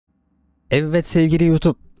Evet sevgili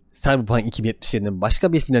YouTube, Cyberpunk 2077'nin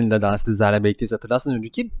başka bir finalinde daha sizlerle birlikteyiz. Hatırlarsanız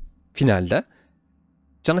önceki finalde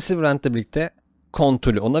Canı Silverhand'le birlikte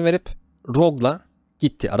kontrolü ona verip Rogue'la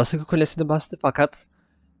gitti. Arasaka Kulesi'ni bastı fakat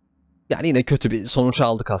yani yine kötü bir sonuç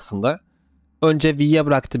aldık aslında. Önce V'ye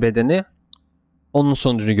bıraktı bedeni. Onun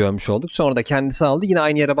sonucunu görmüş olduk. Sonra da kendisi aldı. Yine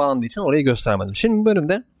aynı yere bağlandığı için orayı göstermedim. Şimdi bu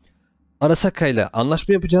bölümde Arasaka ile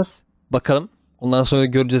anlaşma yapacağız. Bakalım. Ondan sonra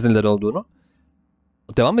göreceğiz neler olduğunu.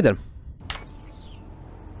 Devam edelim.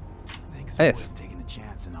 Evet.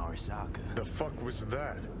 The fuck was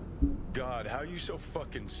that? God, how you so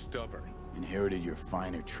fucking stubborn? Inherited your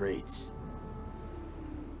finer traits.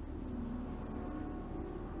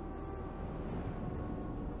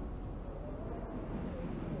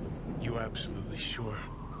 You absolutely sure?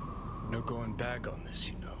 No going back on this,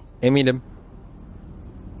 you know. Eminim.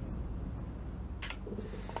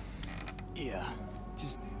 Yeah,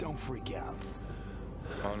 just don't freak out.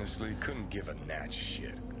 Honestly, couldn't give a gnat's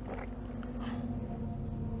shit.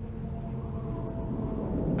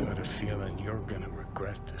 Got a feeling you're gonna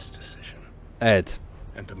regret this decision. Evet.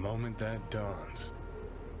 And the moment that dawns,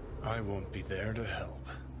 I won't be there to help.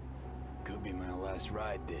 Could be my last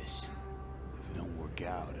ride this. If it don't work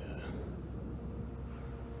out,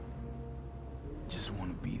 just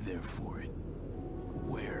want to be there for it.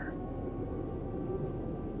 Where?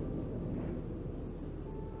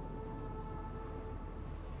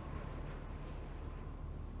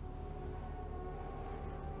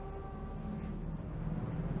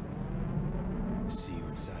 See you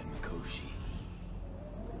inside Mikoshi.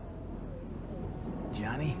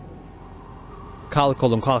 Johnny? Kalk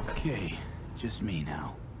oğlum kalk. Okay, just me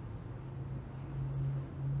now.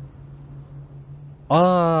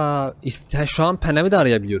 İşte şu an Penem'i de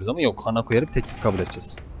arayabiliyoruz ama yok, Hanako yarıp teklif kabul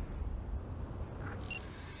edeceğiz.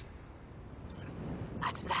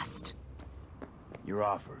 At last. Your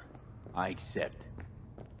offer. I accept.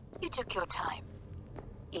 You took your time.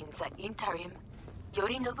 In the interim,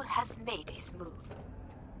 Yorinobu has made his move.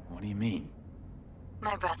 What do you mean?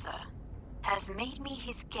 My brother has made me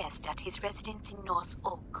his guest at his residence in North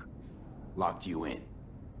Oak. Locked you in.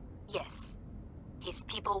 Yes. His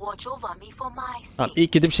people watch over me for my Tamam, sake.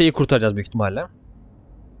 ilk gidip şeyi kurtaracağız büyük ihtimalle.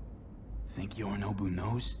 Think Yorinobu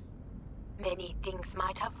knows? Many things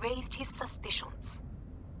might have raised his suspicions.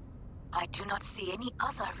 I do not see any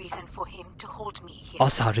other reason for him to hold me here.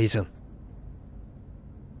 Asa reason.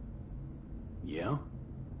 Yeah?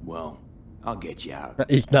 Well, I'll get you out.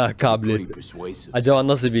 İkna Pretty kabiliyeti. persuasive. Acaba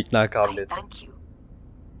nasıl bir ikna I kabiliyeti? thank you.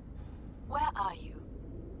 Where are you?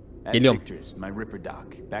 At Geliyorum. Victor's, my Ripper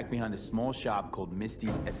Dock, back behind a small shop called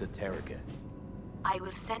Misty's Esoterica. I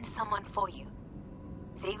will send someone for you.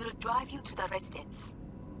 They will drive you to the residence.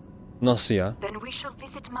 Nasıl ya? Then we shall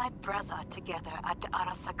visit my brother together at the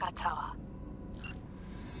ARASAKA Tower.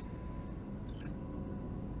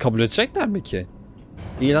 Kabul edecekler mi ki?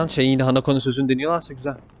 İyi lan, şey, yine Hanako'nun sözünü deniyorlarsa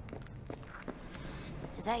güzel.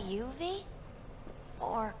 Is that you, V?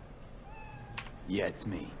 Or... Yeah, it's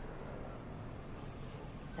me.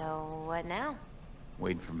 So, what now?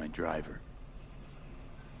 Waiting for my driver.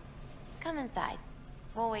 Come inside.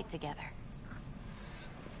 We'll wait together.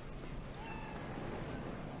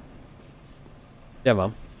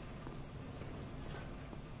 Devam.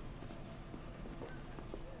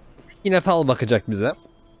 Yine fal bakacak bize.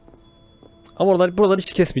 Ama buraları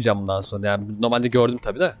hiç kesmeyeceğim bundan sonra. Yani normalde gördüm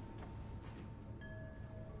tabi de.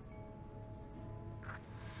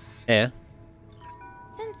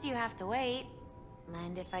 Since you have to wait,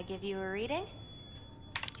 mind if I give you a reading?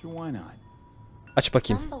 Sure, why not? Aç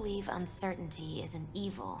bakayım. Some believe uncertainty is an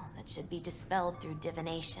evil that should be dispelled through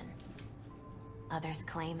divination. Others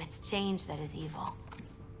claim it's change that is evil.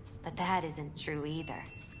 But that isn't true either.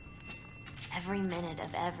 Every minute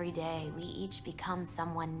of every day, we each become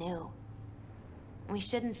someone new. We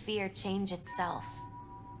shouldn't fear change itself,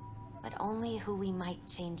 but only who we might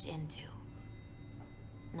change into.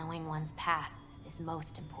 Knowing one's path is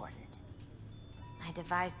most important. I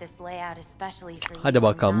devised this layout especially for you. Hadi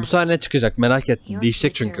bakalım, bu sefer ne çıkacak merak ettim. Your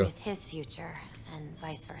Değişecek future çünkü. is his future and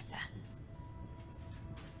vice versa.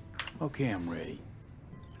 Okay, I'm ready.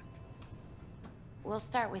 We'll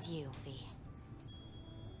start with you, V.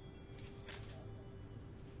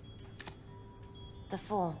 The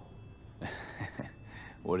Fool.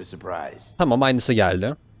 What a surprise. Tamam, aynısı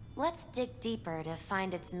geldi. Let's dig deeper to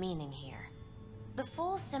find its meaning here. The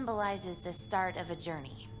Fool symbolizes the start of a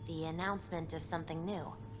journey, the announcement of something new.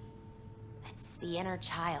 It's the inner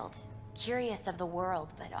child, curious of the world,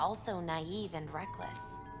 but also naive and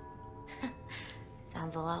reckless.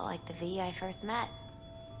 Sounds a lot like the V I first met.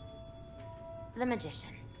 The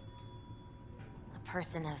Magician. A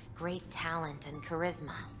person of great talent and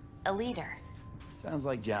charisma, a leader. Sounds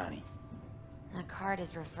like Johnny. The card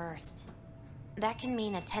is reversed. That can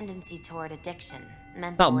mean a tendency toward addiction,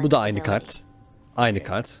 mental Tamam, bu da aynı instability. kart. Aynı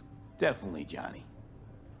kart. Definitely Johnny.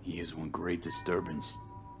 He is one great disturbance.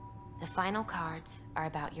 The final cards are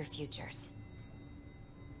about your futures.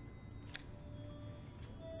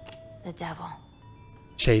 The devil.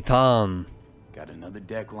 Şeytan. Got another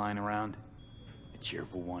deck lying around? A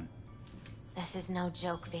cheerful one. This is no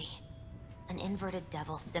joke, V. An inverted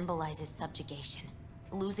devil symbolizes subjugation,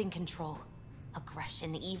 losing control,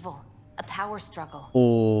 aggression, evil, a power struggle.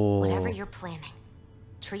 Oo. Whatever you're planning,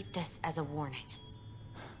 treat this as a warning.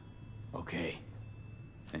 Okay.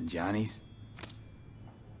 And Johnny's?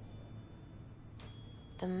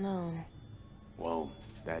 The moon. Well,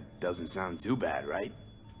 that doesn't sound too bad, right?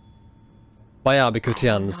 Bayağı bir kötü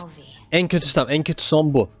yalnız. En kötüsü tam, en kötü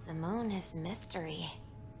son bu. The moon is mystery.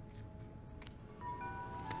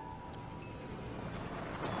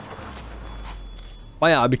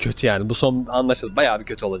 Bayağı bir kötü yani. Bu son anlaşıldı. Bayağı bir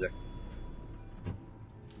kötü olacak.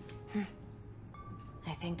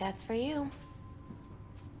 I think that's for you.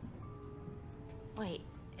 Wait,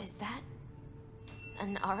 is that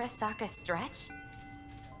an Arasaka stretch?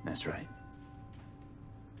 That's right.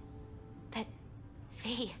 But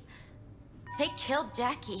V, they killed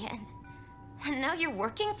Jackie and now you're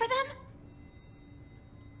working for them?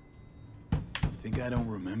 Think I don't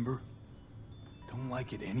remember? Don't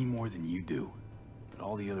like it any more than you do. But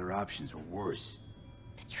all the other options were worse.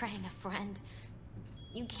 Betraying a friend.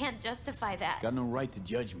 You can't justify that. Got no right to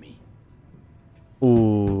judge me.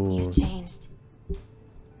 Oo. You've changed.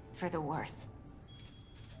 For the worse.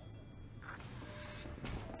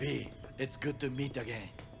 V, it's good to meet again.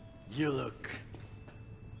 You look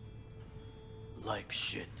like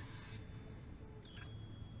shit.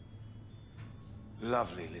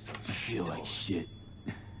 Lovely little I feel like shit.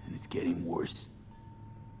 And it's getting worse.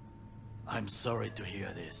 I'm sorry to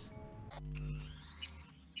hear this.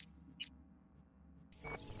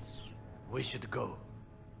 We should go.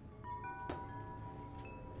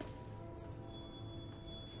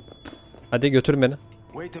 Hadi götür beni.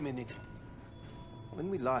 Wait a minute. When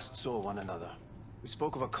we last saw one another, we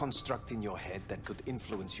spoke of a construct in your head that could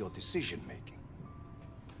influence your decision-making.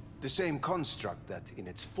 The same construct that, in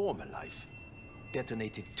its former life,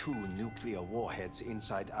 detonated 2 nuclear warheads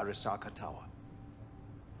inside Arasaka Tower.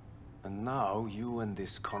 And now you and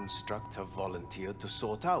this construct have volunteered to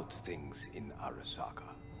sort out things in Arasaka.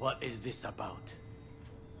 What is this about?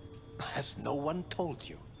 Has no one told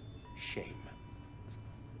you? Shame.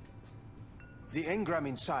 The engram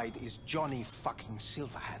inside is Johnny fucking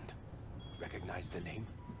Silverhand. Recognize the name?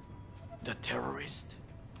 The terrorist?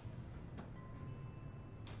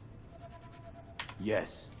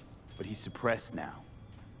 Yes, but he's suppressed now.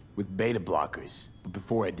 With beta blockers. But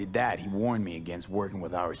before I did that, he warned me against working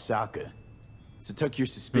with Arasaka. So tuck your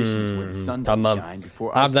suspicions where the sun don't tamam. shine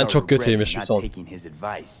before I Harbiden start çok regretting kötüymüş bu not son. taking his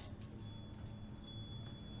advice.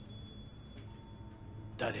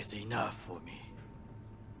 That is enough for me.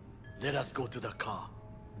 Let us go to the car.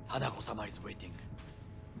 Hanako-sama is waiting.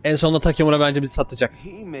 En sonunda Takemura bence bizi satacak.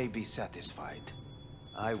 He may be satisfied.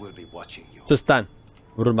 I will be watching you. Sus lan.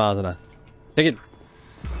 Vururum ağzına. Çekil.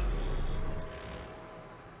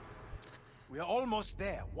 We are almost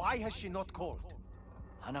there. Why has she not called?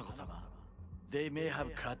 Hanako-sama, they may have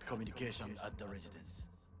cut communication at the residence.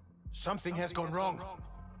 Something has gone wrong.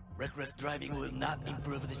 Reckless driving will not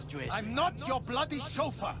improve the situation. I'm not your bloody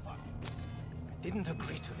chauffeur. I didn't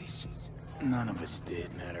agree to this. None of us did,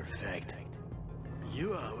 matter of fact.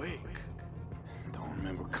 You are awake. Don't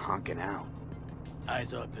remember conking out.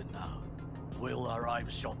 Eyes open now. We'll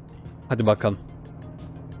arrive shortly. Hadi bakalım.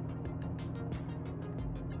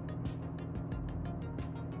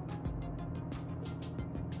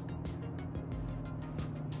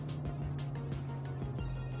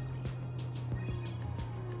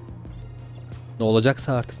 Ne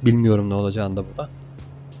olacaksa artık bilmiyorum ne olacağını da burada.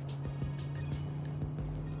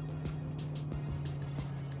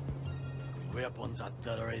 Weapons at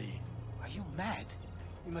the ready. Are you mad?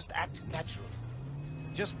 You must act natural.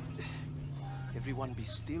 Just everyone be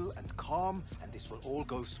still and calm, and this will all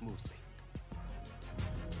go smoothly.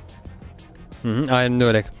 Hı, aynen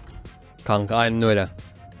öyle. Kanka aynen öyle.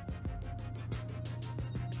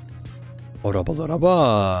 Arabalara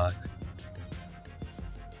bak.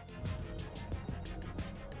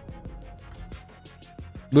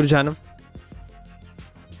 Buyur canım.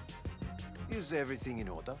 Is everything in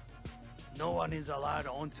order? No one is allowed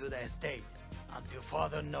onto the estate until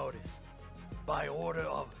further notice. By order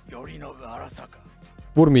of Yorinobu Arasaka.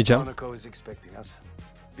 Vurmayacağım. Hanako is expecting us.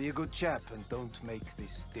 Be a good chap and don't make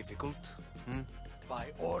this difficult.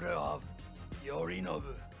 By order of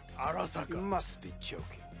Yorinobu Arasaka. You must be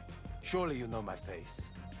joking. Surely you know my face.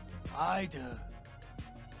 I do,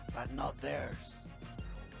 but not theirs.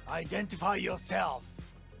 Identify yourselves.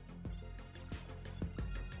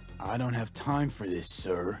 I don't have time for this,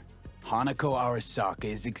 sir. Hanako Arasaka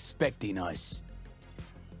is expecting us.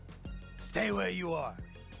 Stay where you are.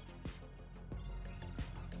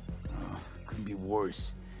 Couldn't be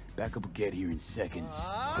worse. Backup will get here in seconds.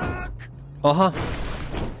 Fuck! Aha.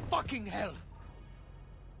 Fucking hell!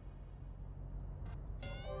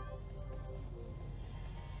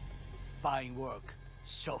 Fine work,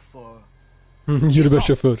 chauffeur. Yürü be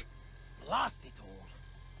şoför. Blast it all.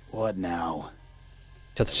 What now?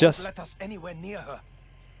 Çatışacağız. Let us anywhere near her.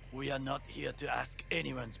 We are not here to ask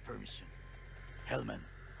anyone's permission. Hellman,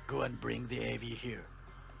 go and bring the AV here.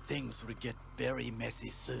 Things will get very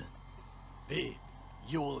messy soon. V,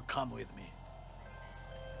 you will come with me.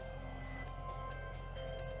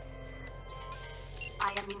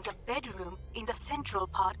 I am in the bedroom in the central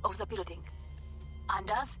part of the building.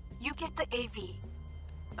 Anders, you get the AV.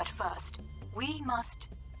 But first, we must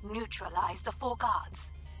neutralize the 4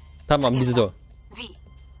 guards. Tamam bizde o. V,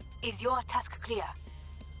 is your task clear?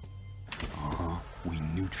 We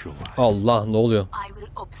neutralize. Allah ne oluyor? I will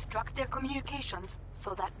obstruct their communications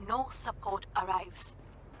so that no support arrives.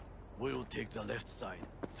 We will take the left side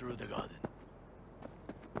through the garden.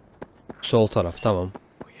 Sol taraf tamam.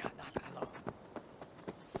 We are not alone.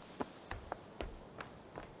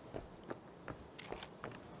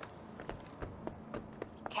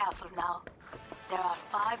 Careful now. There are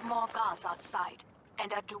 5 more guards outside,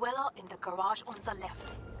 and a dweller in the garage on the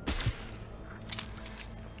left.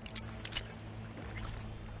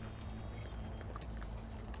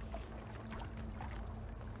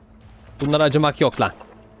 Bunlara acımak yok lan.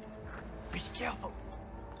 Be careful.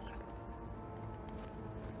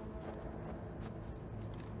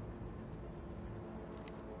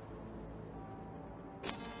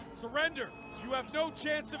 Surrender! You have no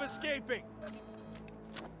chance of escaping!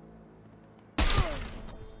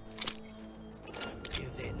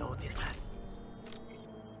 If they notice us,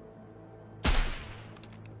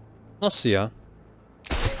 Nasıl ya?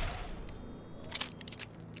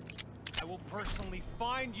 I will personally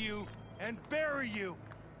find you and bury you!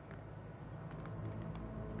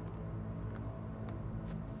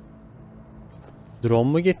 Drone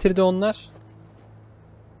mu getirdi onlar?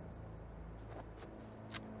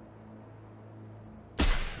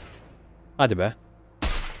 Hadi be.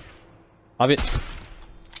 Abi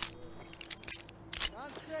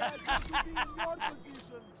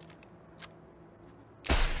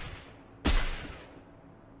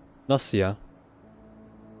nasıl ya?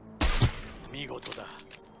 Migoto da.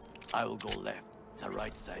 I will go left. The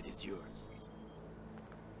right side is yours.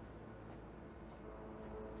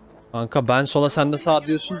 Kanka ben sola sen de sağ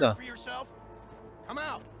diyorsun da. Come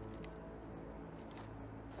out.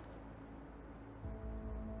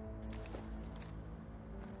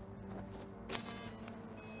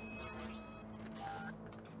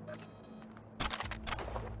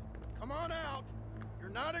 Come on out!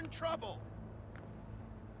 You're not in trouble!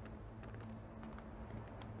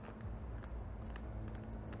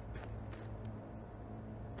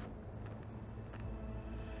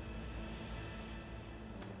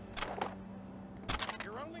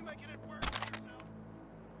 You're only making it worse for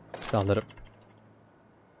yourself. Alırım.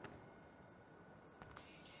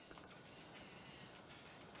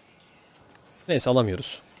 Neyse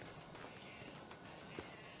alamıyoruz.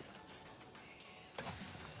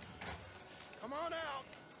 Come on out!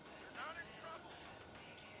 You're not in trouble!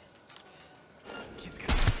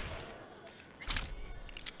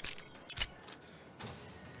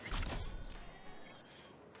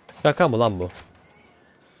 Şaka mı lan bu?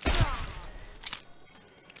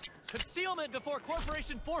 Concealment before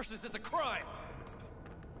corporation forces is a crime!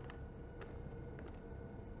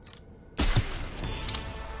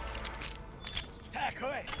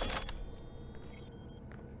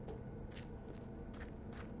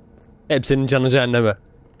 Hepsinin canı cehenneme.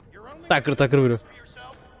 You're only Takır takır vuruyor. for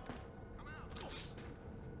yourself.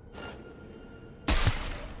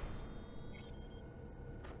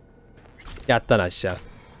 Yattan aşağı.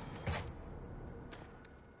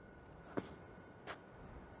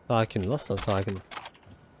 Sakin ol aslan sakin ol.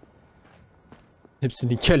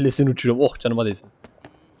 Hepsinin kellesini uçuruyorum. Oh canıma değsin.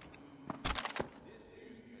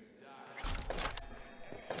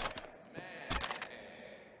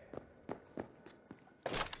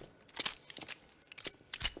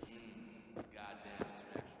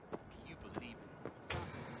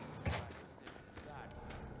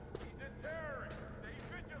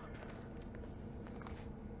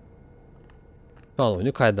 Şu an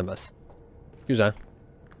oyunu kaydedemezsin. Güzel.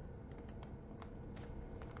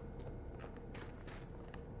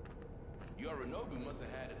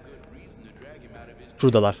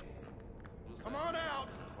 Şuradalar. Come on out.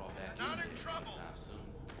 Not in trouble.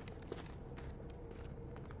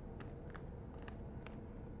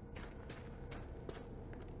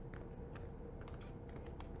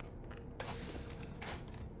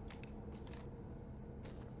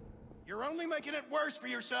 You're only making it worse for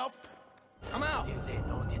yourself. Come out. Did they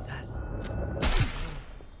notice us?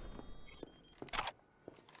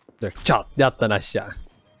 Dök, çat, yat lan aşağı.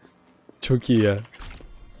 Çok iyi ya.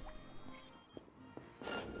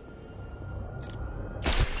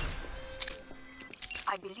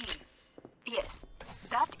 I believe. Yes,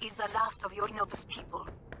 that is the last of your nobles people.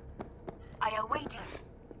 I await you.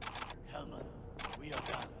 Hellman, we are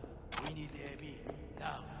done. We need the AV.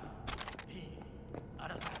 Now. Me,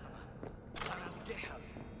 ARASAKA,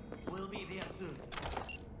 we'll be there soon.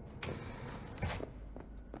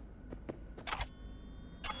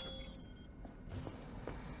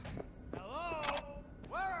 Hello?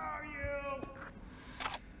 Where are you?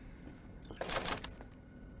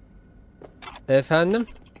 Efendim?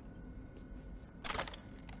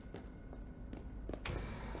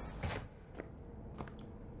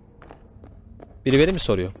 Biri beni mi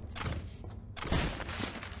soruyor?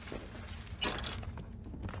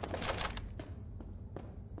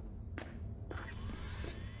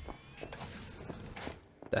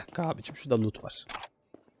 Bir dakika abicim, şurada loot var.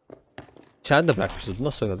 İçeride bırakmışız.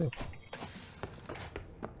 Nasıl oluyor?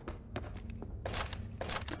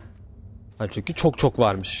 Ha, çünkü çok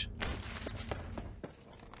varmış.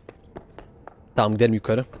 Tamam, gidelim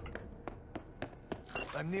yukarı.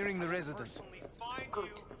 I'm nearing the residence. Good.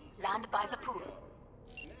 Land by the pool.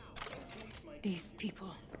 These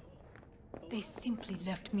people, they simply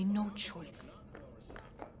left me no choice.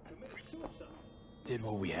 Did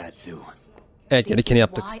what we had to. Evet, This gerekeni is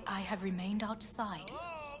yaptık. why I have remained outside,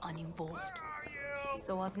 uninvolved,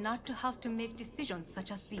 so as not to have to make decisions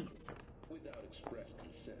such as these.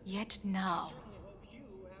 Yet now,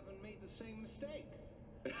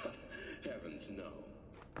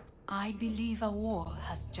 I believe a war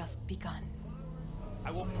has just begun.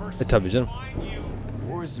 I will Tabii canım. personally find you.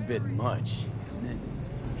 War is a bit much, isn't it?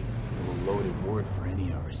 A little loaded word for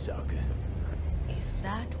any ARASAKA. Is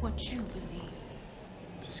that what you believe?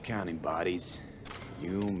 Just counting bodies.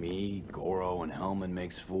 You, me, Goro, and Hellman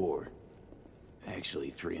makes 4.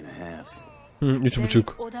 Actually, 3.5. There is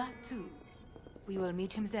 3,5. Oda too. We will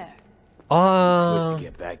meet him there. Quick Aa, to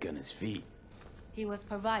get back on his feet. He was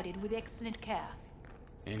provided with excellent care.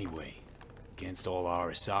 Anyway, against all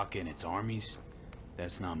ARASAKA and its armies,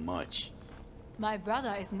 that's not much. My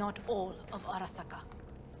brother is not all of Arasaka.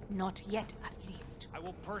 Not yet, at least. I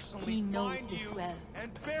will personally He knows find this you well.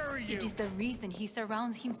 and bury you. It is the reason he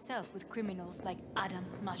surrounds himself with criminals like Adam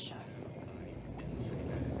Smasher.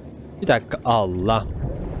 bir dakika. Allah.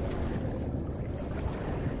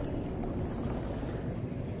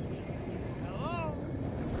 Hello?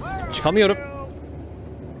 Where are Çıkamıyorum. you?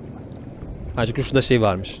 Ha, çünkü şurada şey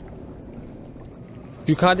varmış.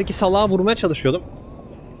 Yukarıdaki salağa vurmaya çalışıyordum.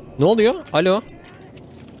 Ne oluyor? Alo?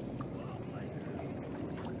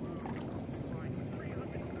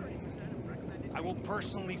 I will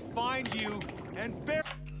personally find you and bury.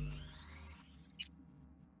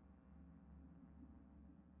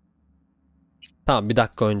 Tamam, bir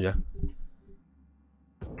dakika önce.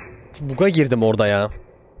 Bug'a girdim orada ya.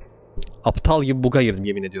 Aptal gibi bug'a girdim,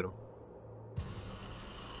 yemin ediyorum.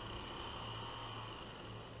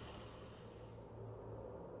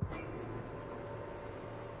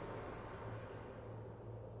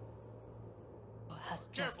 Has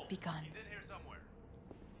just begun.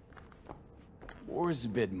 War is a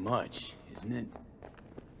bit much, isn't it?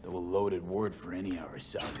 Though a loaded word for any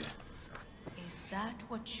ARASAKA. Is that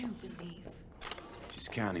what you believe?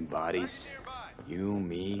 Just counting bodies. You,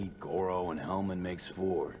 me, Goro, and Hellman makes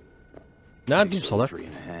 4. Neredeyim salak?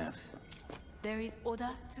 3.5. There is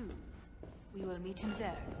Oda too. We will meet him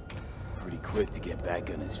there. Pretty quick to get back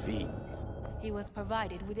on his feet. He was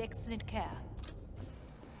provided with excellent care.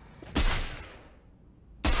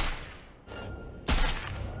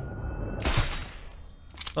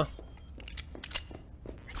 Hah.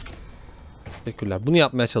 Teşekkürler. Bunu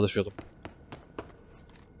yapmaya çalışıyordum.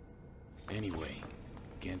 Anyway,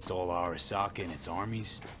 against all ARASAKA and its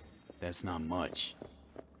armies, that's not much.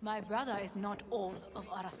 My brother is not all of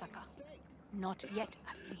Arasaka. Not yet,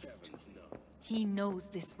 at least. He knows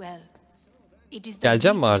this well. It is the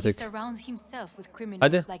Geleceğim mi reason he artık? surrounds himself with criminals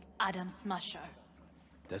Hadi. like Adam Smasher.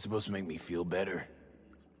 That's supposed to make me feel better.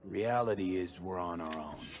 Reality is we're on our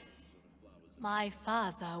own. My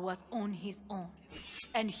father was on his own,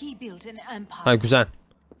 and he built an Ha, empire. güzel.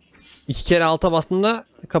 2 kere alta bastığında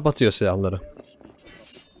kapatıyor silahları.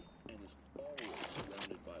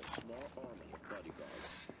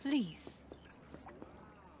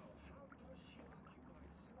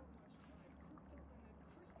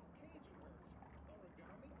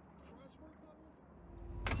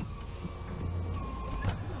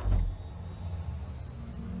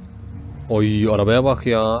 Oy arabaya bak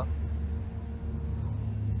ya.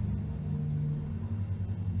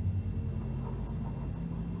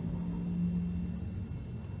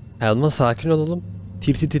 Helman sakin ol oğlum.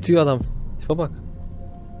 Tirsi titriyor adam. Tipe bak.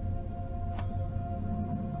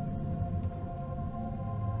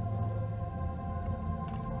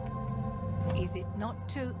 Is it not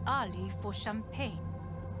too early for champagne?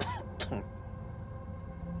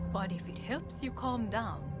 But if it helps you calm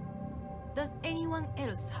down, does anyone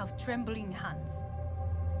else have trembling hands?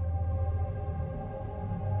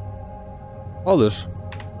 Olur.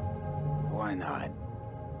 Why not?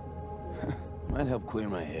 Might help clear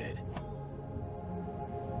my head.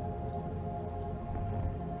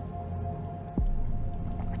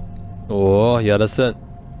 Oo yarasın.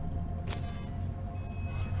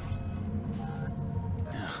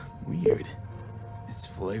 Weird. It's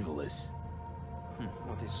flavorless.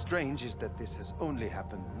 What is strange is that this has only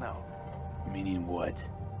happened now. Meaning what?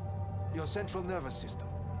 Your central nervous system.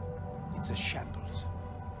 It's a shambles.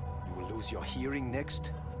 You will lose your hearing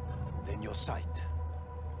next, then your sight.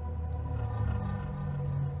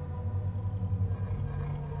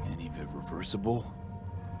 Any of it reversible?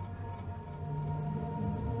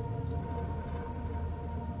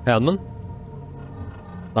 Helman.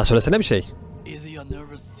 Lan söylesene bir şey. Is your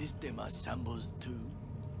nervous system a shambles too?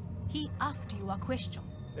 He asked you a question.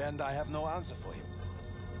 And I have no answer for him.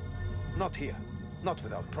 Not here. Not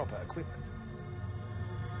without proper equipment.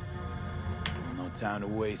 No time to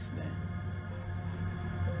waste then.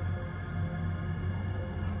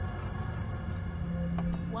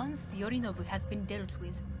 Once Yorinobu has been dealt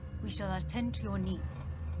with, we shall attend to your needs.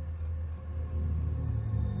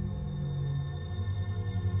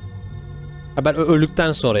 Ha ben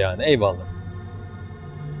öldükten sonra yani eyvallah.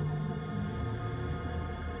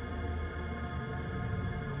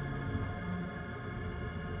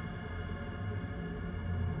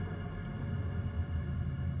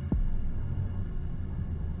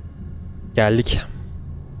 Geldik.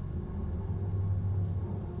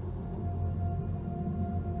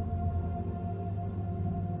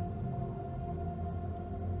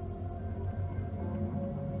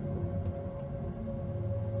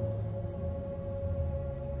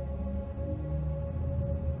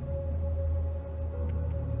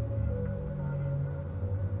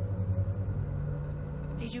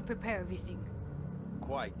 Did you prepare everything?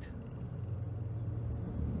 Quite.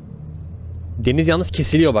 Deniz yalnız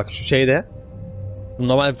kesiliyor bak şu şeyde.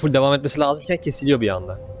 Normal full devam etmesi lazımken kesiliyor bir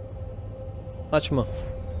anda. Saçma.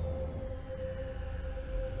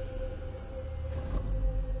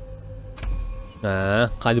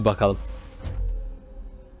 Hadi bakalım.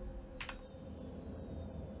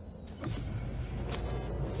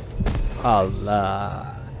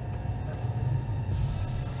 Allah.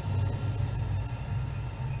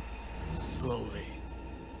 Slowly.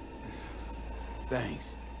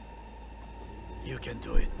 Thanks. You can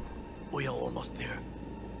do it. We are almost there.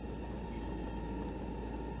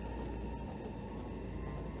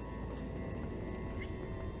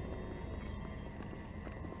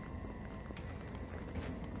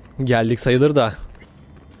 Geldik sayılır da.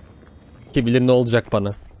 Kim bilir ne olacak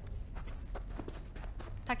bana.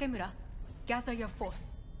 Takemura, gather your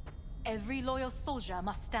force. Every loyal soldier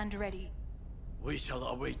must stand ready. We shall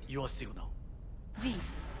await your signal. V,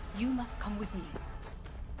 you must come with me.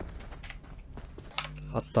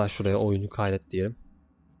 Hatta şuraya oyunu kaydet diyelim.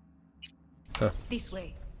 This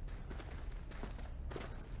way.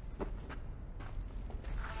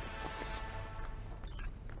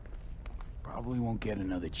 Probably won't get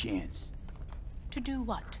another chance. To do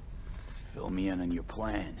what? To fill me in on your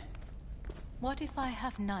plan. What if I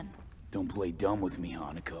have none? Don't play dumb with me,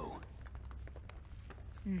 Hanako.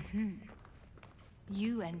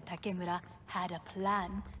 You and Takemura had a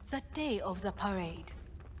plan the day of the parade.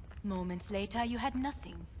 Moments later, you had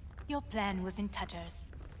nothing. Your plan was in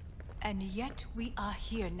tatters. And yet we are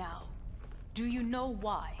here now. Do you know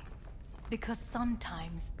why? Because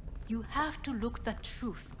sometimes you have to look the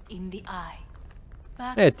truth in the eye.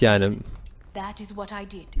 Back Evet yani that is what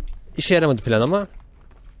I did. işe yaramadı plan ama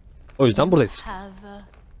o yüzden buradayız. Have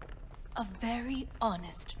a very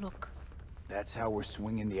honest look. That's how we're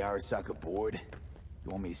swinging the Arasaka board?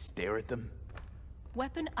 You want me to stare at them?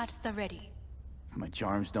 Weapon at the ready. If my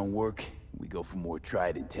charms don't work, we go for more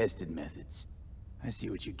tried and tested methods. I see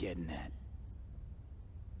what you're getting at.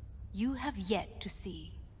 You have yet to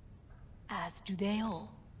see. As do they all.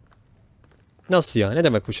 Nasıl ya? Ne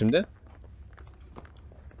demek bu şimdi?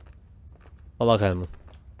 Allah kahretsin.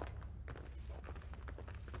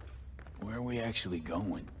 Where are we actually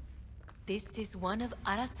going? This is one of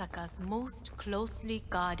Arasaka's most closely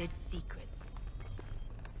guarded secrets.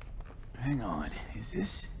 Hang on, is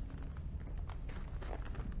this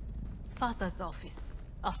father's office,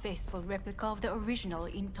 a faithful replica of the original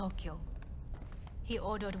in Tokyo. He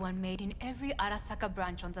ordered one made in every ARASAKA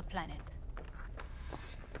branch on the planet.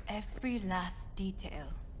 Every last detail,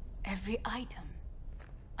 every item,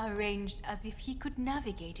 arranged as if he could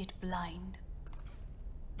navigate it blind.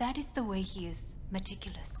 That is the way he is,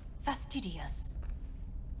 meticulous, fastidious.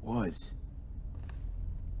 Was.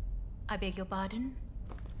 I beg your pardon?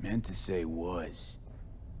 Meant to say was.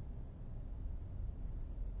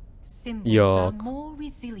 Symbols are more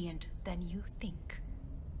resilient than you think.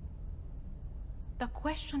 The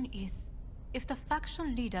question is, if the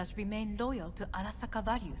faction leaders remain loyal to ARASAKA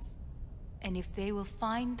values, and if they will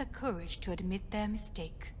find the courage to admit their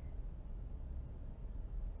mistake.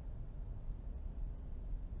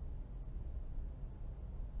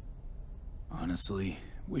 Honestly,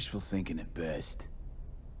 wishful thinking at best.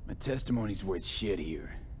 My testimony's worth shit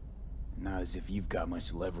here. Not as if you've got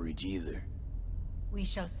much leverage either. We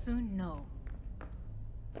shall soon know.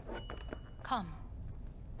 Come.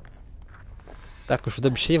 Bir dakika,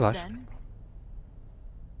 şurada bir şey var. Then,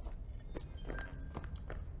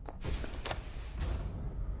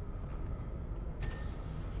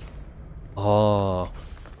 Aa.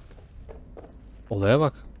 Olaya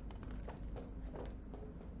bak.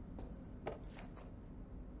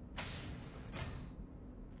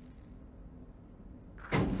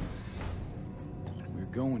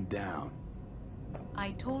 We're going down.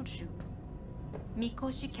 I told you.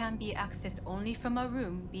 Mikoshi can be accessed only from a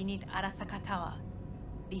room beneath Arasaka Tower.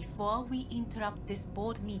 Before we interrupt this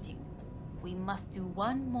board meeting, we must do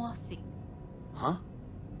one more thing. Huh?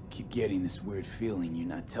 Keep getting this weird feeling you're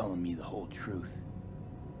not telling me the whole truth.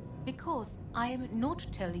 Because I am not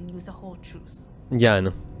telling you the whole truth.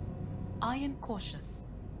 Yani. I am cautious.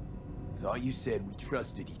 Thought you said we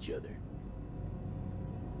trusted each other.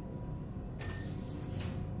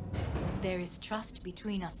 There is trust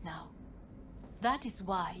between us now. That is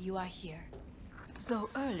why you are here. So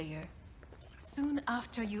earlier, soon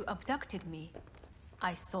after you abducted me,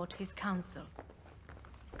 I sought his counsel.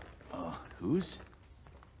 Whose?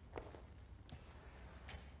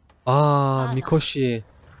 Aa, Mikoshi.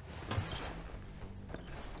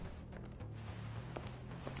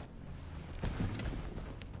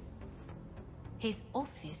 His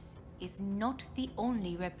office is not the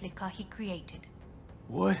only replica he created.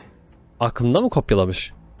 What? Aklında mı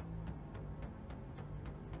kopyalamış?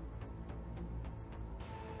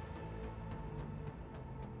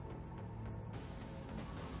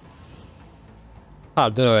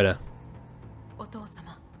 Harbiden öyle. お父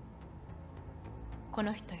様、こ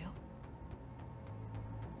の人よ。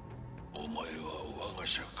お前は我が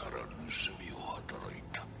社から盗みを働い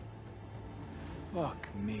た。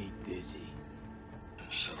 Fuck me, Dizzy.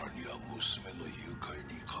 さらには娘の誘拐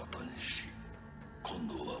に加担し、今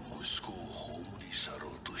度は息子を葬り去ろ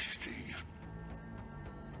うとしている。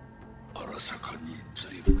ARASAKAに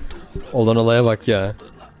随分と恨み Olan olaya bak ya.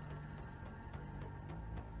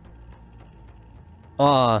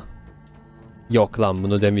 Aa. Yok lan,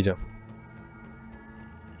 bunu demeyeceğim.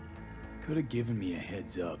 Could have given me a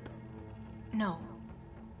heads up. No,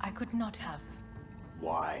 I could not have.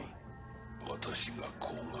 Why? 私が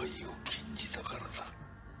公害を禁じたからだ。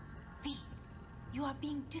 V, you are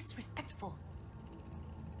being disrespectful.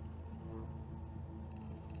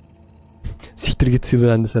 Siktir git,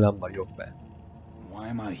 Silverhand'e selam var. Yok be. Why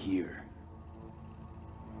am I here?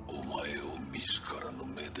 お前を自らの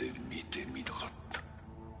目で見てみたかった。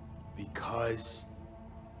 Because...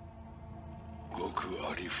 ごく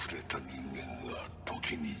ありふれた人間が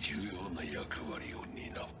時に重要な役割を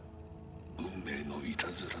担う。運命のいた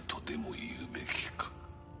ずらとでも言うべきか。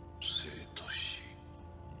生と死、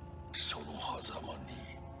その狭間に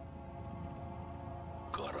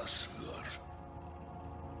ガラスがある。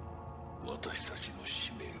私たちの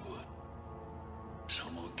使命はそ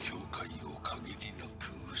の境界を限りな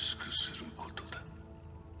く薄くすることだ。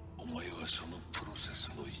お前はそのプロセ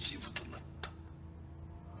スの一部となった。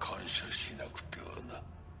感謝しなくてはな。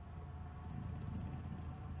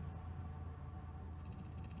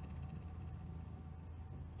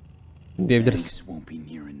Diyebiliriz. Thanks won't be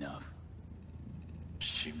near enough.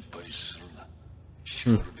 心配するな。し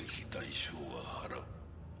かるべき代償は払う。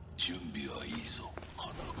準備はいいぞ、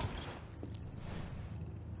花子。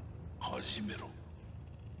始めろ。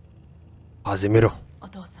始めろ。お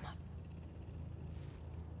父様。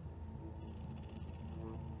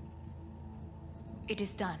It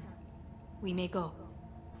is done. We may go.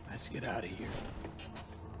 Let's get out of here.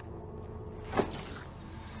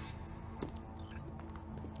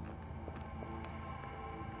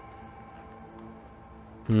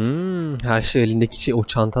 Her şey elindeki şey o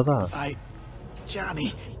çantada.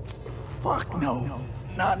 Johnny, fuck no.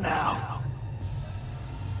 Not now.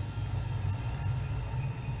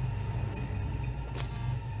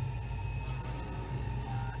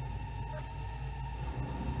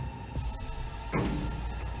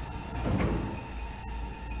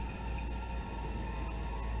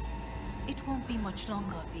 It won't be much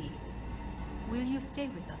longer, V. Will you stay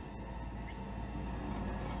with us?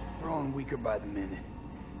 We're on weaker by the minute.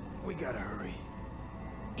 We gotta hurry.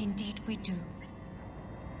 Indeed we do.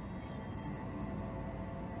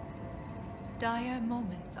 Dire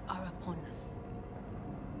moments are upon us.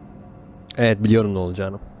 Evet, biliyorum ne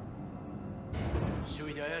olacağını.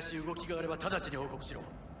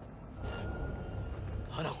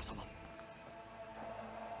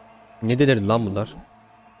 Ne delirdi lan bunlar?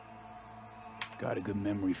 Got a good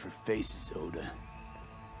memory for faces, Oda.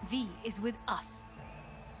 V is with us.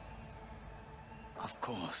 Of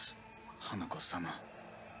course, Hanako-sama.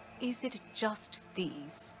 Is it just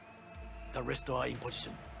these? The rest are in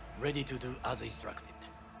position, ready to do as instructed.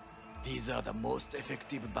 These are the most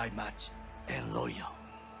effective by match and loyal.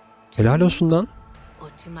 Helal olsun lan. Or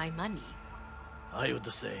to my money? I would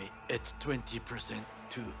say it's 20%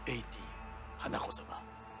 to 80, Hanako-sama.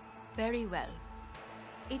 Very well.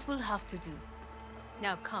 It will have to do.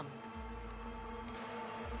 Now come.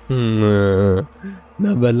 Ne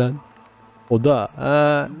haber lan? O da.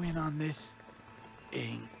 You in on this?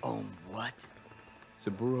 In on what?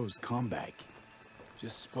 Saburo's comeback.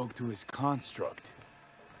 Just spoke to his construct.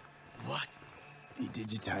 What? He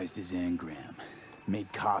digitized his engram.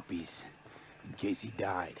 Made copies. In case he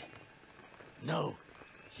died. No,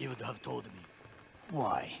 he would have told me.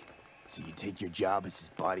 Why? So you take your job as his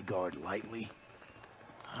bodyguard lightly?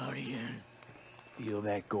 Aryan. Feel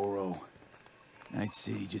that, Goro? Night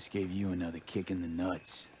City just gave you another kick in the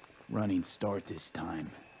nuts. Running start this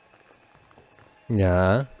time.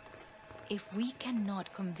 Ya. If we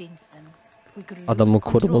cannot convince them, we could Adamı lose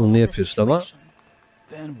control korumalını of the yapıyorsun ama. situation.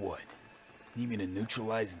 Then what? Need me to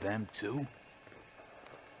neutralize them too?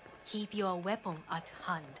 Keep your weapon at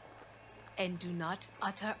hand. And do not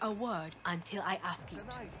utter a word until I ask you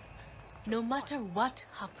to. No matter what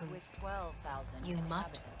happens, you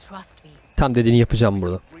must trust me. Tam dediğini yapacağım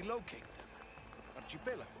burada.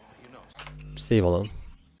 Save alalım.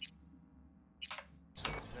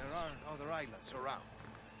 There are other islands around.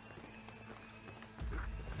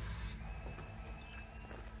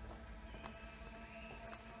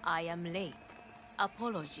 I am late.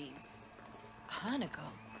 Apologies. Hanako,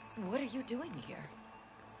 what are you doing here?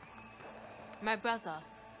 My brother,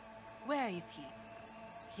 where is he?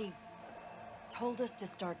 He told us to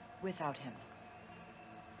start without him.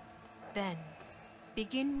 Then,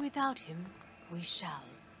 begin without him, we shall.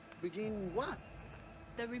 Begin what?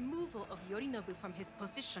 The removal of Yorinobu from his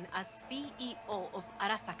position as CEO of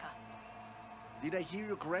Arasaka. Did I hear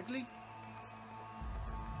you correctly?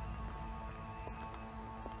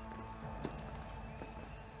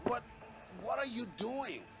 What are you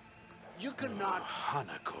doing? You cannot...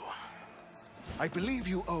 Hanako, I believe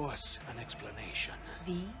you owe us an explanation.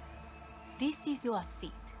 V, this is your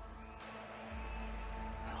seat.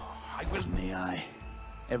 I will... May I?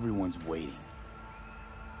 Everyone's waiting.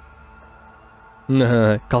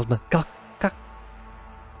 Kalk lan, kalk, kalk.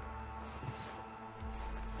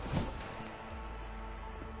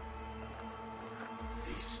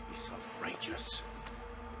 This is outrageous.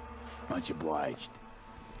 Much obliged.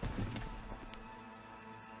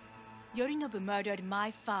 Yorinobu murdered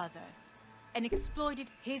my father and exploited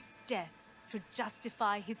his death to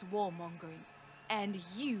justify his warmongering. And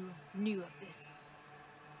you knew of this.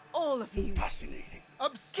 All of you. Fascinating.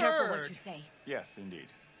 Absurd! Careful what you say. Yes, indeed.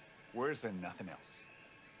 Where's there nothing else?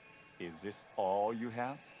 Is this all you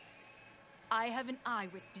have? I have an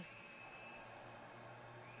eyewitness.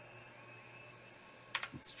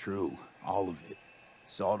 It's true, all of it.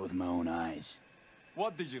 Saw it with my own eyes.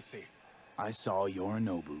 What did you see? I saw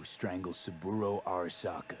Yorinobu strangle Saburo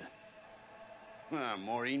Arasaka.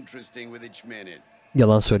 More interesting with each minute.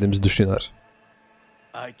 Yalan söylediğimizi düşünüyorlar.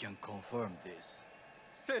 I can confirm this.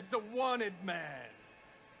 Says the wanted man.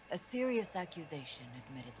 A serious accusation,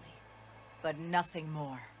 admittedly, but nothing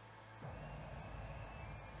more.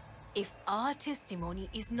 If our testimony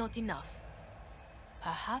is not enough,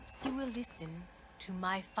 perhaps you will listen to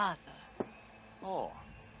my father. Oh.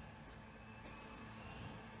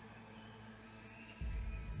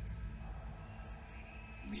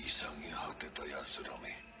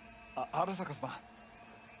 Arasaka-sama.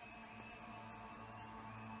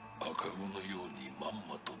 赤子のようにまん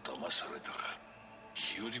まと騙されたか、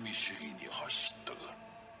日和見主義に走ったが、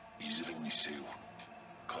いずれにせよ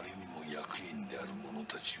仮にも役員である者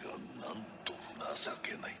たちがなんと情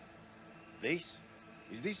けない。 This?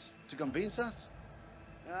 Is this to convince us?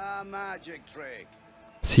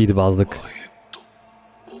 Sihirbazlık.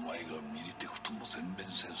 お前がミリテクとの全面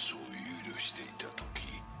戦争を憂慮していた時、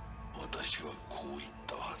私はこう言っ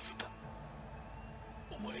たはずだ。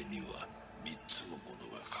お前には3つのもの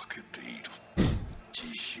が欠けている。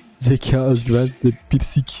自信、 Zeka, özgüven ve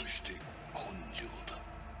pirsik. そして根性だ。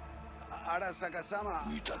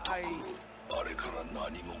見たところ、あれから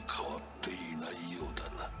何も変わっていないようだ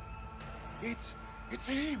な。It's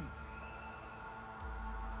him.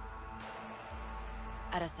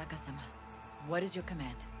 Arasaka-sama, what is your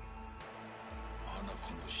command? 花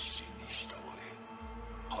子の指示に従え。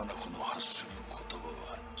花子の発する言葉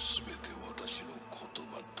は全て私の言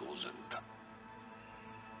葉同然だ。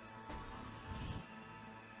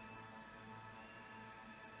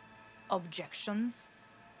 Objections?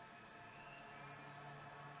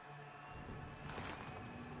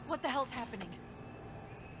 What the hell's happening?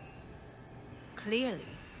 Clearly,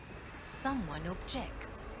 someone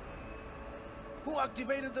objects. Who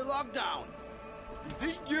activated the lockdown? Is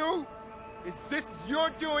it you? Is this your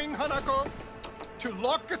doing, Hanako? To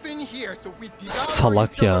lock us in here so we devour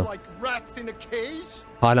Salak each other ya. like rats in a cage?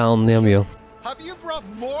 Hala anlayamıyor. Have you brought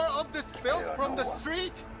more of this filth from the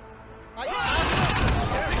street?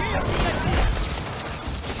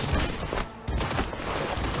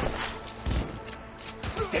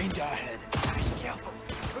 Danger ahead. Be careful.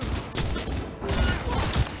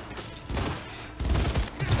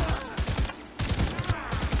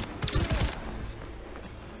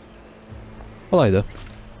 Kolaydı.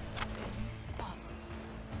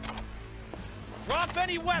 Drop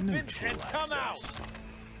any weapons and come out.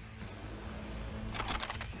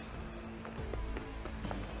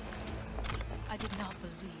 I did not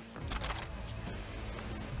believe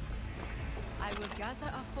I will gather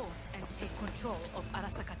a force and take control of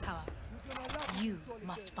Arasaka Tower. You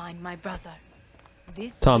must find my brother.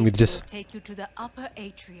 This Tamam, lift gideceğiz. will take you to the upper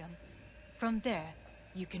atrium. From there,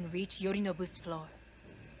 you can reach Yorinobu's floor.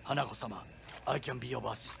 Hanako-sama, I can be of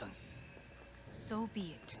assistance. So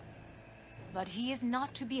be it. But he is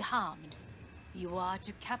not to be harmed. You are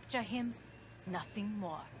to capture him, nothing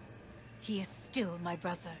more. He is still my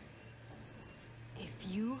brother. If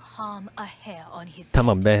you harm a hair on his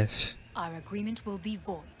Tamam be. our agreement will be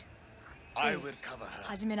void. I will cover her.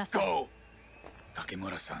 始めなさい。 Go!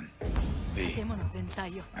 Takemura-san, V, 建物全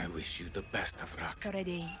体よ。 I wish you the best of luck. それ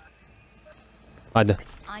でいい。 Hadi.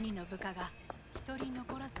 兄の部下が一人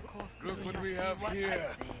残らず降伏 Look what we have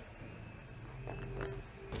here.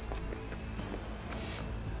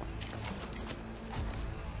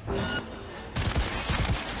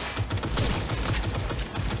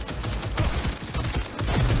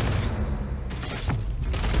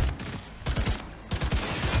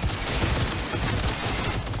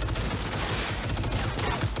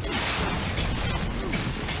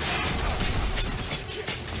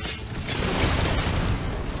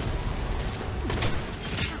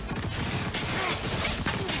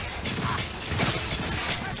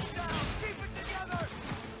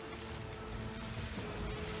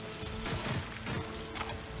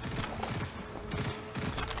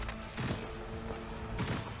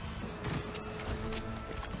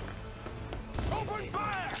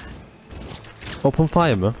 Open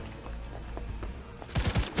fire mı?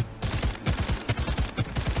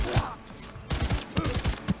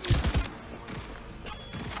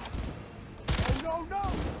 No, no!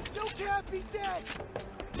 You can't be dead!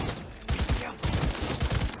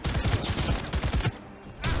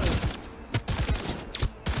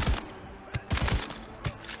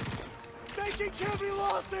 Making can't be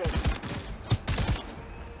losses!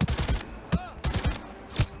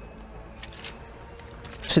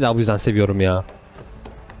 Silahı bu yüzden seviyorum ya.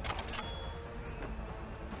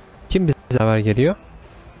 Kim bize haber geliyor?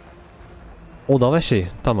 Oda ve şey.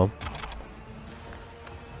 Tamam.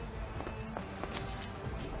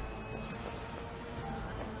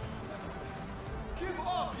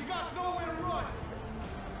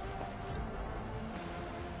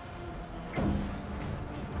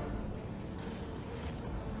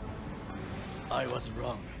 I was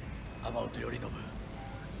wrong about Yorinobu.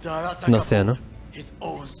 The Arasaka Nasıl yani? his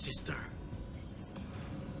own sister.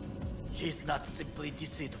 He's not simply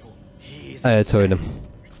deceitful. He is Evet öyle.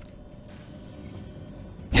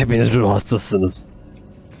 Hepiniz ruh hastasısınız.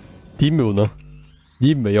 Değil mi bunu?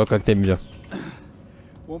 Değil mi? Yok yok demeyeceğim.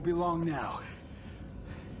 Won't be long now.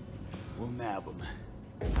 We'll nab them.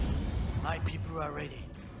 My people are ready.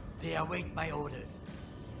 They await my orders.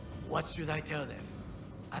 What should I tell them?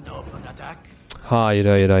 An open attack? Hayır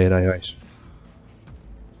hayır hayır hayır hayır.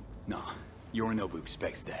 No, Yorinobu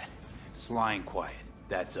expects that. Sly and quiet.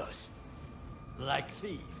 That's us. Like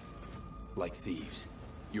thieves. Like thieves.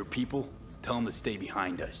 Your people, Tell them to stay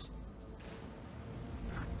behind us.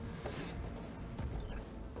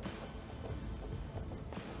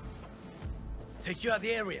 Secure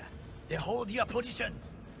the area. They hold your positions.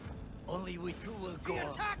 Only we two will go.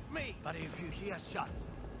 Attack me! But if you hear shots,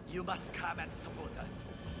 you must come and support us.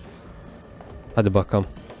 Hadi bakalım.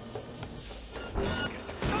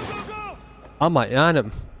 Ama yani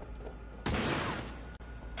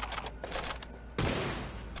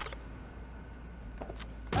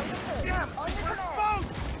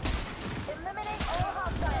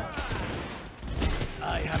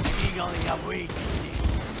I have eagerly awaited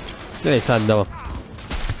this. neyse hadi devam.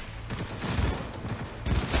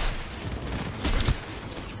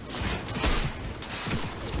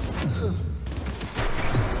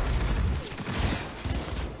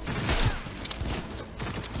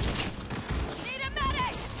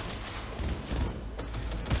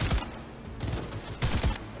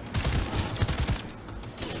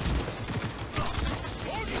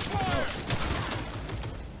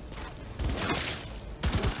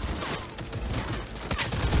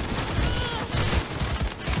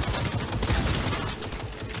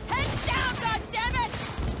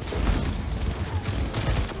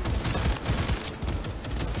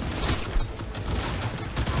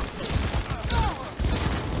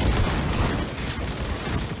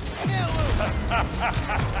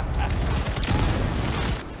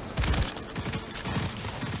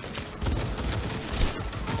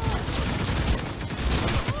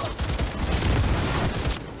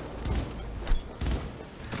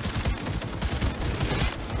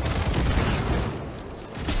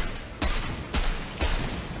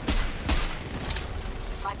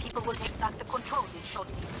 My people will take back the control you showed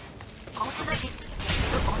me. Go to the link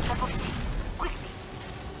on top of me. Quickly.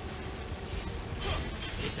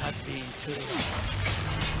 It has been too long.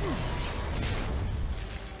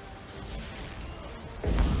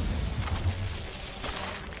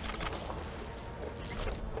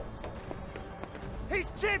 He's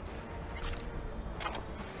chipped!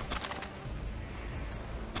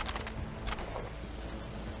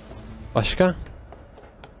 Başka?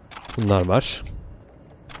 Bunlar var.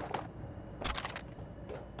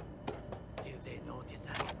 Did they notice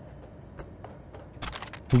us?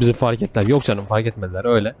 Bizi fark ettiler. Yok canım, fark etmediler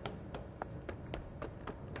öyle.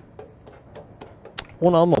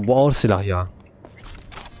 Onu alma, bu ağır silah ya.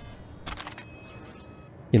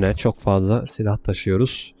 Yine çok fazla silah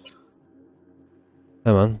taşıyoruz.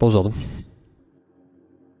 Hemen bozalım.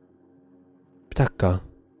 Bir dakika.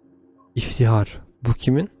 İftihar. Bu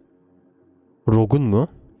kimin? Rogun mu?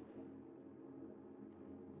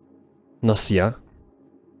 Nasıl ya?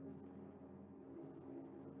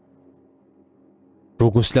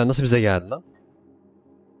 Rogun silahı nasıl bize geldi lan?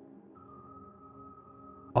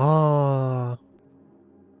 Aa.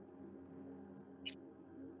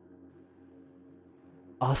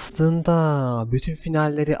 Aslında bütün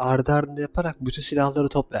finalleri ardı ardına yaparak bütün silahları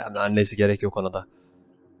toplayalım. Neyse, gerek yok ona da.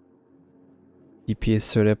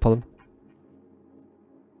 DPS şöyle yapalım.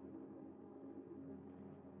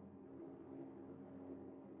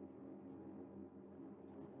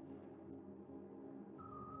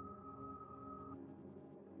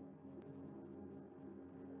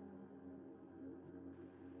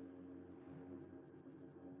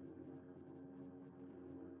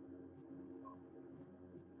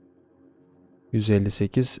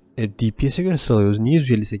 %58. DPS'e göre sıralıyoruz. Niye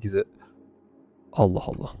 158'i? Allah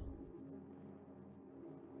Allah.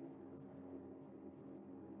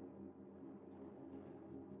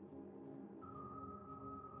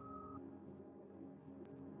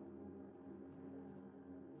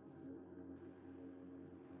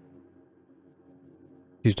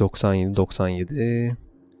 %97, 97.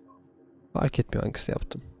 Fark etmiyor hangisi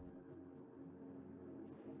yaptım.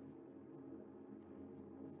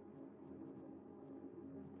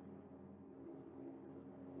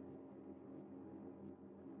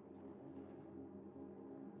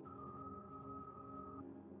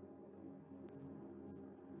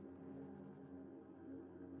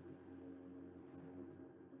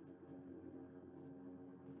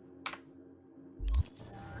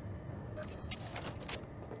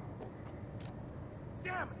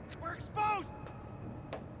 Damn it! We're exposed!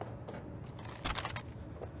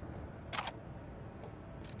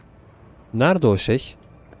 Nerede o şey?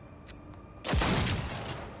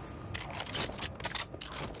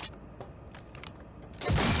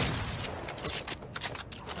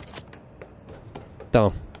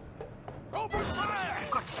 Tamam.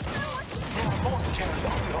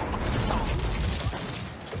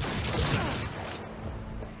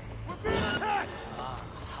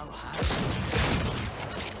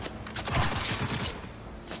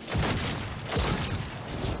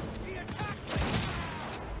 The attack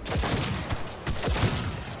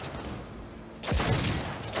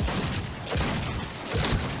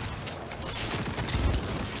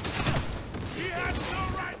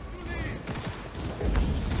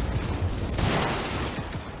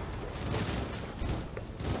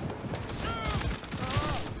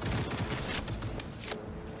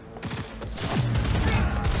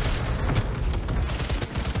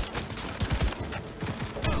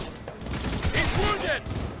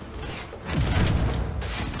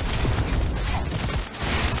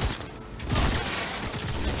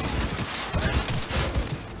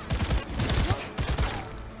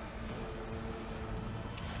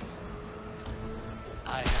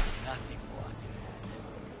I have nothing more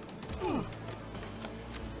to add.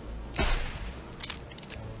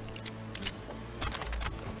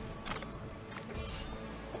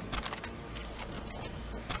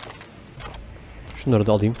 Şunları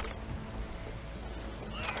da alayım.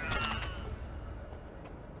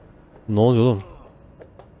 Ne oluyor oğlum?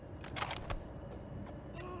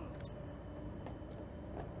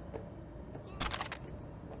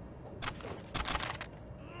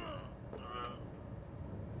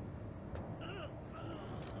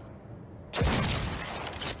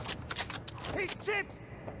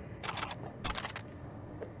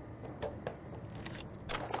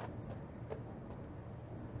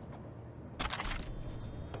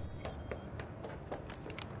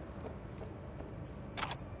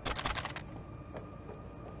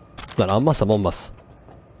 Lan almazsam olmaz.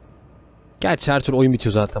 Gerçi her türlü oyun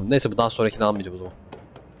bitiyor zaten. Neyse bu daha sonrakini almayacağım o zaman.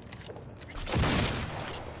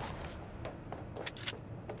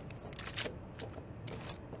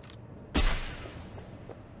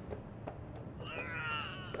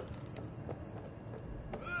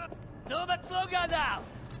 No much longer now.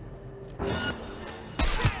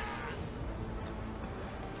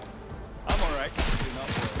 I'm alright. Do not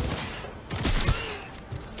worry.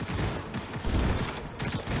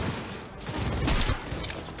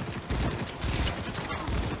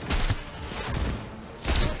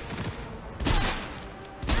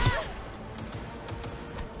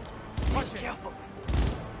 Careful.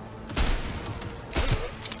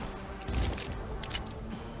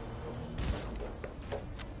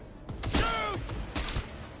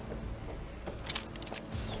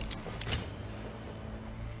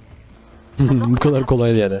 Bu kadar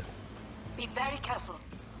kolay yani. Be very careful.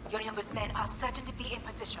 Your numbers men are certain to be in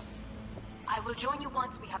position. I will join you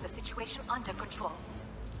once we have the situation under control.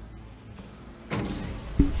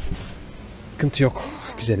 Sıkıntı yok.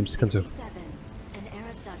 Güzelim, sıkıntı yok. An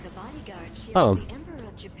ARASAKA bodyguard shields Tamam. the Emperor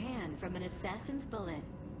of Japan from an assassin's bullet.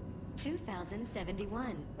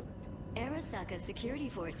 2071. ARASAKA security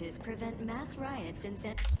forces prevent mass riots in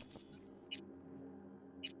San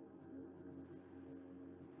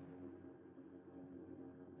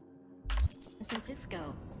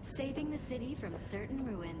Francisco, saving the city from certain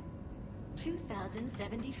ruin.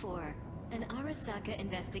 2074. An ARASAKA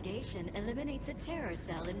investigation eliminates a terror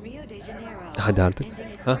cell in Rio de Janeiro, Hadi artık. ending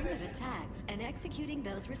a Ha? string of attacks and executing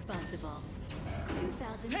those responsible.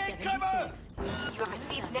 2076. You have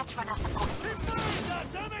received Netrunner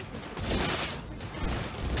support.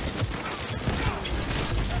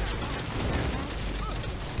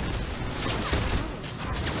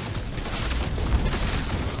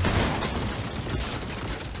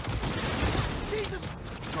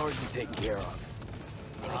 Cars are taken care of.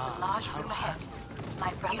 There is a large room ahead.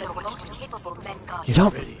 My brother's most capable men guard. Get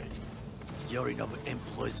up. Ready. Your enough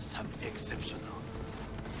employees some exceptional.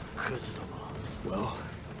 Kızıdama. Well,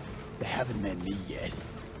 they haven't met me yet.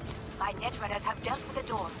 My Netrunners have dealt with the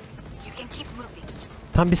doors. You can keep moving.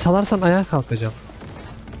 Tam bir salarsan ayağa kalkacağım.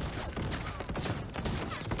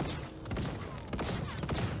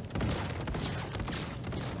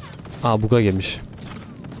 Aa bug'a girmiş.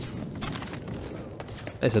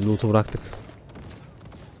 Neyse loot'u bıraktık.